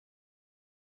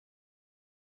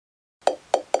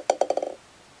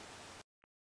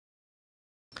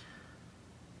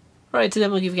Alright, today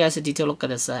I'm going to give you guys a detailed look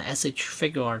at this SH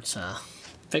figuarts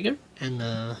figure. And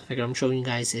the figure I'm showing you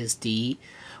guys is the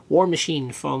War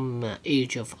Machine from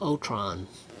Age of Ultron.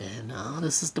 And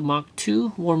this is the Mark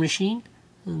II War Machine.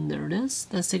 And there it is.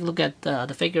 Let's take a look at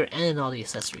the figure and all the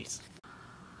accessories.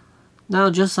 Now,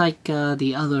 just like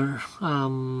the other,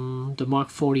 the Mark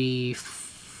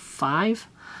 45,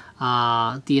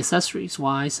 the accessories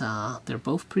wise, they're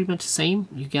both pretty much the same.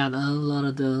 You got a lot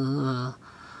of the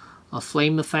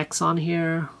flame effects on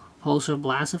here, pulsar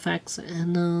blast effects,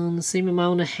 and the same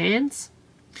amount of hands,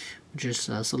 which is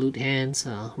salute hands,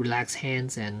 relax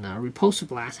hands, and repulsor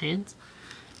blast hands.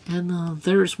 And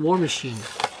there's War Machine.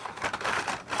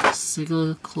 Let's take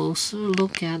a closer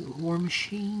look at War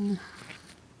Machine.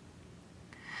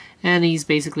 And he's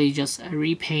basically just a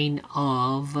repaint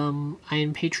of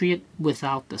Iron Patriot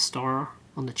without the star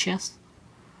on the chest.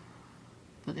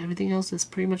 But everything else is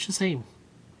pretty much the same.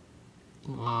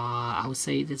 I would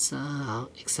say it's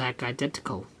exact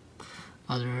identical,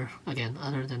 other than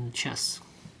the chest.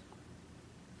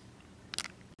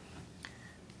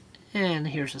 And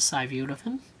here's a side view of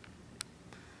him.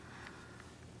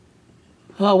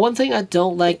 One thing I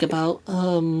don't like about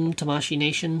Tamashii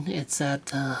Nation, it's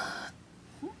that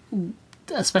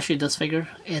especially this figure,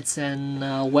 it's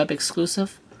an web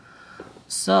exclusive.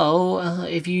 So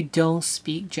if you don't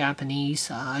speak Japanese,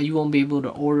 you won't be able to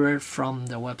order it from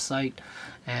their website,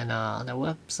 and their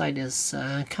website is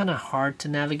kind of hard to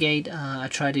navigate. I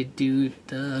try to do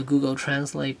the Google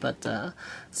Translate, but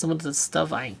some of the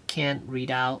stuff I can't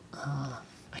read out.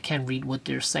 I can't read what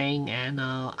they're saying, and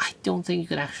I don't think you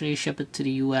could actually ship it to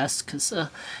the US because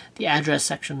the address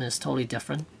section is totally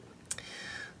different.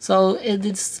 So it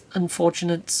is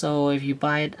unfortunate. So if you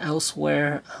buy it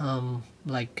elsewhere,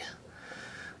 like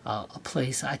a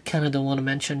place I kind of don't want to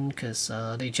mention because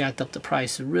they jacked up the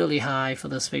price really high for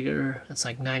this figure. It's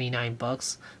like 99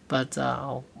 bucks. But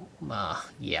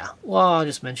yeah, well, I'll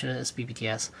just mention it as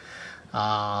BBTS.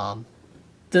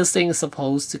 This thing is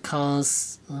supposed to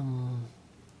cost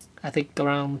I think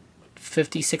around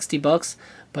 50-60 bucks,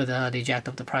 but they jacked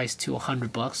up the price to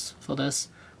 100 bucks for this,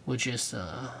 which is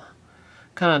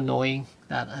kind of annoying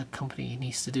that a company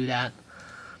needs to do that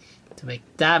to make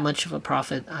that much of a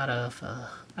profit out of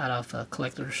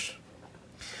collectors.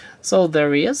 So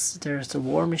there he is. There's the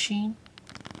War Machine.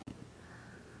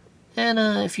 And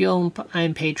if you own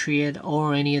Iron Patriot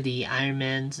or any of the Iron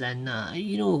Mans, then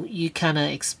you know, you kind of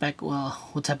expect, well,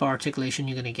 what type of articulation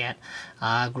you're gonna get.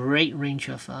 Great range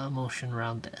of motion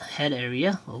around the head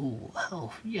area.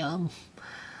 Oh, yum.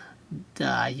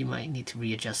 You might need to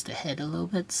readjust the head a little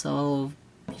bit so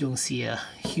you don't see a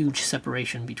huge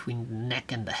separation between the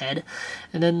neck and the head.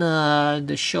 And then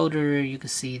the shoulder, you can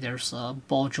see there's a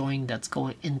ball joint that's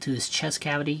going into his chest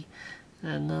cavity.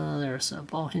 And there's a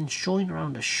ball hinge joint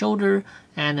around the shoulder,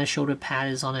 and the shoulder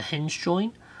pad is on a hinge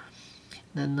joint.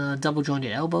 Then double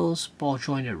jointed elbows, ball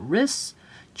jointed wrists,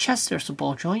 chest there's a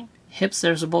ball joint, hips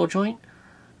there's a ball joint.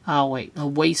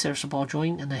 Waist there's a ball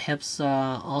joint, and the hips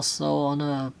also on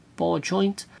a ball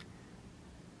joint.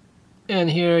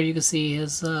 And here you can see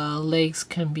his legs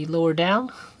can be lowered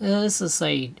down. This is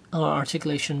a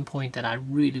articulation point that I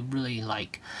really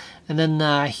like. And then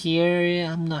here,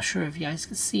 I'm not sure if you guys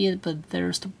can see it, but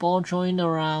there's the ball joint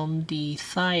around the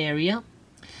thigh area.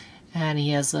 And he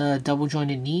has double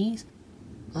jointed knees.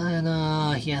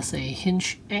 And he has a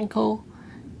hinge ankle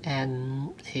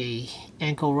and a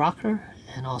ankle rocker,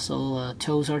 and also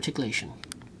toes articulation.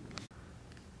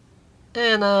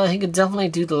 And he could definitely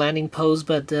do the landing pose,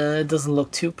 but it doesn't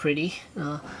look too pretty.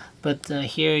 But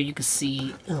here you can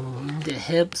see the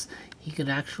hips. He could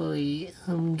actually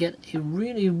get a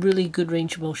really good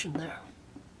range of motion there.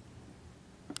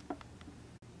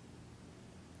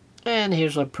 And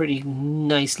here's a pretty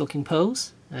nice looking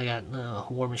pose. I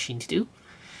got War Machine to do.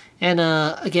 And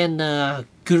again,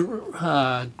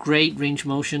 great range of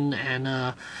motion,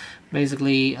 and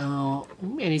basically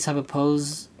any type of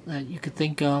pose that you could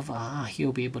think of,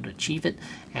 he'll be able to achieve it.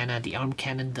 And the arm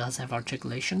cannon does have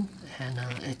articulation, and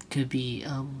it could be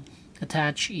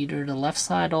attached either the left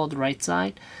side or the right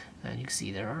side. And you can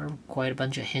see there are quite a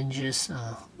bunch of hinges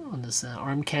on this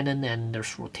arm cannon, and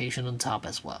there's rotation on top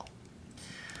as well.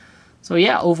 So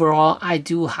yeah, overall, I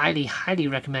do highly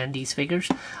recommend these figures.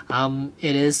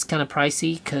 It is kind of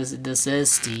pricey because this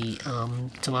is the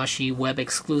Tamashii web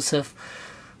exclusive,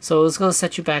 so it's gonna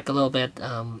set you back a little bit.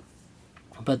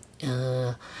 But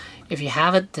if you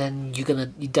have it, then you're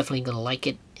definitely gonna like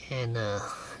it. And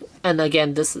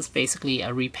again, this is basically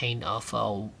a repaint of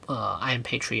Iron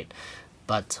Patriot,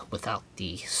 but without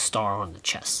the star on the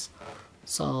chest.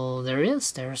 So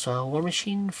there's a War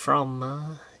Machine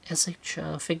from SH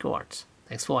Figuarts.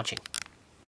 Thanks for watching.